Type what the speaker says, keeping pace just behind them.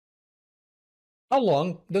How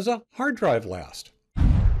long does a hard drive last?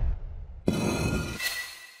 Hi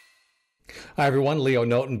everyone, Leo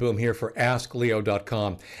Notenboom here for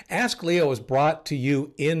askleo.com. Ask Leo is brought to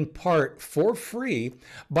you in part for free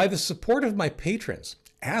by the support of my patrons.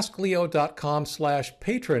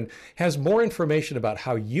 askleo.com/patron has more information about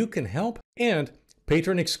how you can help and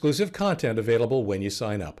patron exclusive content available when you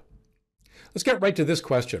sign up. Let's get right to this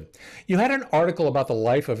question. You had an article about the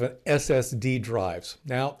life of SSD drives.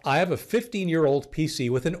 Now, I have a 15-year-old PC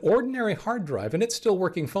with an ordinary hard drive and it's still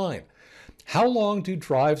working fine. How long do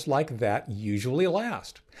drives like that usually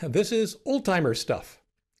last? This is old-timer stuff.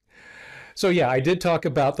 So yeah, I did talk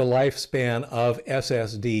about the lifespan of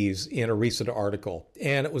SSDs in a recent article,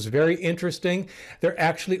 and it was very interesting. There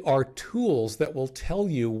actually are tools that will tell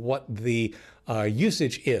you what the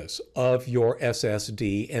usage is of your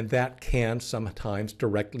SSD, and that can sometimes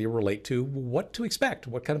directly relate to what to expect,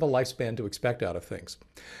 what kind of a lifespan to expect out of things.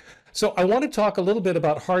 So I want to talk a little bit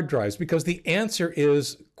about hard drives because the answer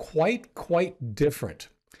is quite different.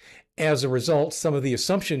 As a result, some of the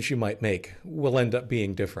assumptions you might make will end up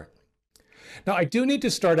being different. Now, I do need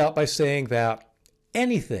to start out by saying that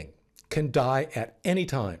anything can die at any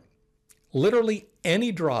time. Literally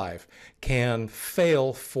any drive can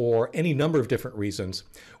fail for any number of different reasons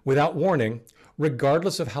without warning,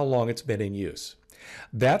 regardless of how long it's been in use.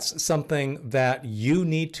 That's something that you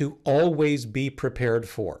need to always be prepared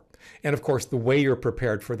for. And of course, the way you're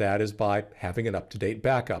prepared for that is by having an up-to-date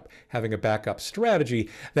backup, having a backup strategy.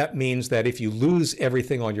 That means that if you lose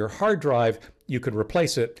everything on your hard drive, you can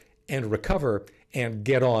replace it and recover and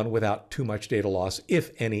get on without too much data loss,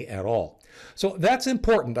 if any at all. So that's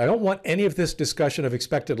important. I don't want any of this discussion of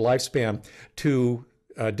expected lifespan to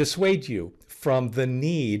dissuade you from the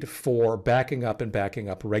need for backing up and backing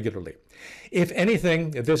up regularly. If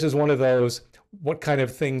anything, this is one of those what kind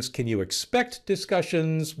of things can you expect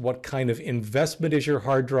discussions, what kind of investment is your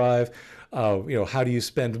hard drive, how do you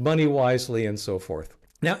spend money wisely, and so forth.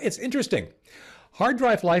 Now, it's interesting. Hard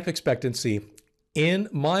drive life expectancy, in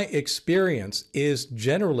my experience, is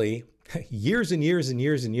generally years and years and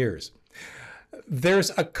years and years. There's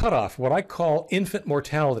a cutoff, what I call infant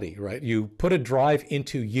mortality, right? You put a drive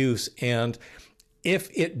into use, and if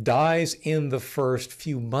it dies in the first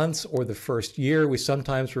few months or the first year, we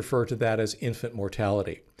sometimes refer to that as infant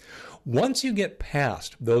mortality. Once you get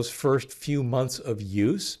past those first few months of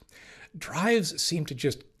use, drives seem to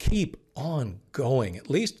just keep on going, at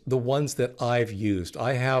least the ones that I've used.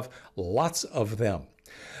 I have lots of them.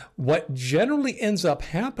 What generally ends up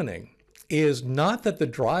happening is not that the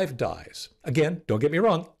drive dies. Again, don't get me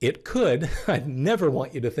wrong, it could. I never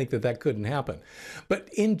want you to think that that couldn't happen. But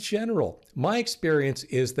in general, my experience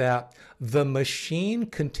is that the machine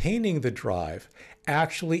containing the drive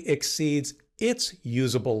actually exceeds its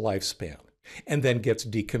usable lifespan and then gets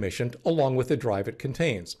decommissioned along with the drive it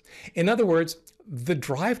contains. In other words, the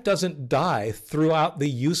drive doesn't die throughout the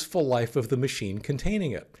useful life of the machine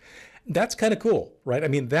containing it. That's kind of cool, right? I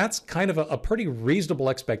mean, that's kind of a pretty reasonable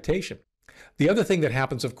expectation. The other thing that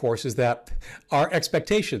happens, of course, is that our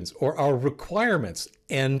expectations or our requirements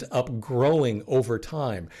end up growing over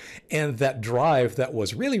time. And that drive that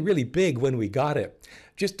was really big when we got it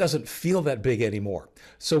just doesn't feel that big anymore.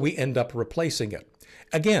 So we end up replacing it.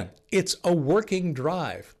 Again, it's a working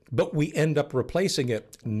drive, but we end up replacing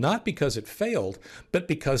it not because it failed, but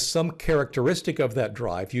because some characteristic of that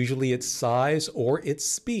drive, usually its size or its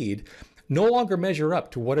speed, no longer measure up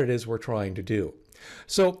to what it is we're trying to do.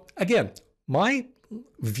 So again, my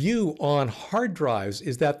view on hard drives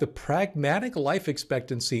is that the pragmatic life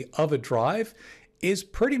expectancy of a drive is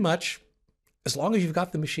pretty much as long as you've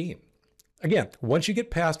got the machine. Again, once you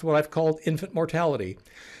get past what I've called infant mortality,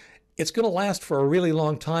 it's going to last for a really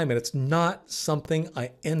long time, and it's not something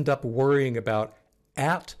I end up worrying about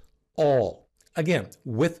at all. Again,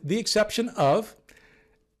 with the exception of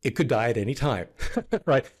it could die at any time,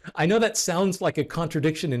 right? I know that sounds like a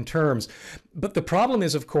contradiction in terms, but the problem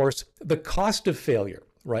is, of course, the cost of failure,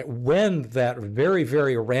 right? When that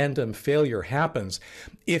very random failure happens,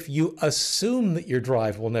 if you assume that your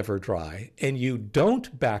drive will never die and you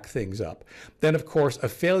don't back things up, then of course a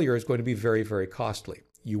failure is going to be very costly.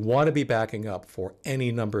 You want to be backing up for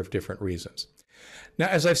any number of different reasons. Now,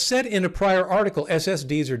 as I've said in a prior article,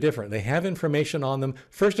 SSDs are different. They have information on them.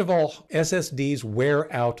 First of all, SSDs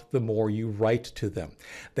wear out the more you write to them.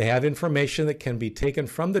 They have information that can be taken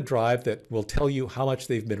from the drive that will tell you how much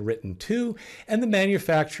they've been written to, and the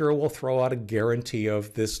manufacturer will throw out a guarantee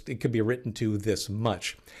of this. It could be written to this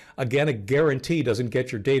much. Again, a guarantee doesn't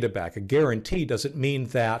get your data back. A guarantee doesn't mean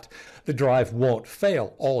that the drive won't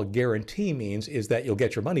fail. All a guarantee means is that you'll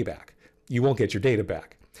get your money back. You won't get your data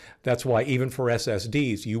back. That's why even for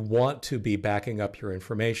SSDs, you want to be backing up your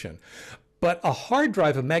information. But a hard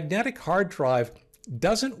drive, a magnetic hard drive,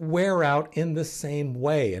 doesn't wear out in the same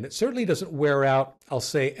way. And it certainly doesn't wear out, I'll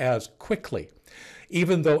say, as quickly.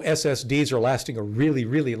 Even though SSDs are lasting a really,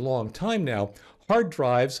 really long time now, hard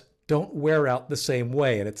drives don't wear out the same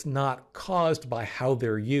way, and it's not caused by how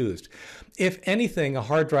they're used. If anything, a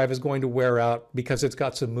hard drive is going to wear out because it's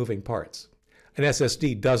got some moving parts. An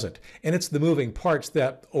SSD doesn't. And it's the moving parts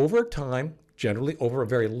that over time, generally over a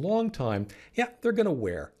very long time, yeah, they're going to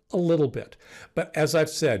wear a little bit. But as I've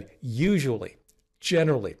said, usually,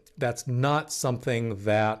 generally, that's not something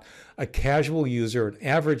that a casual user, an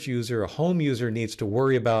average user, a home user needs to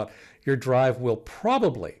worry about. Your drive will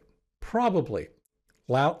probably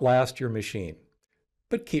outlast your machine.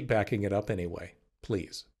 But keep backing it up anyway,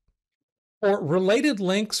 please. For related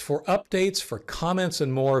links, for updates, for comments,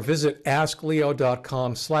 and more, visit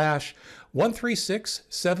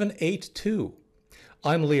askleo.com/136782.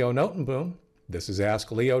 I'm Leo Notenboom. This is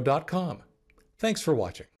askleo.com. Thanks for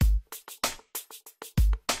watching.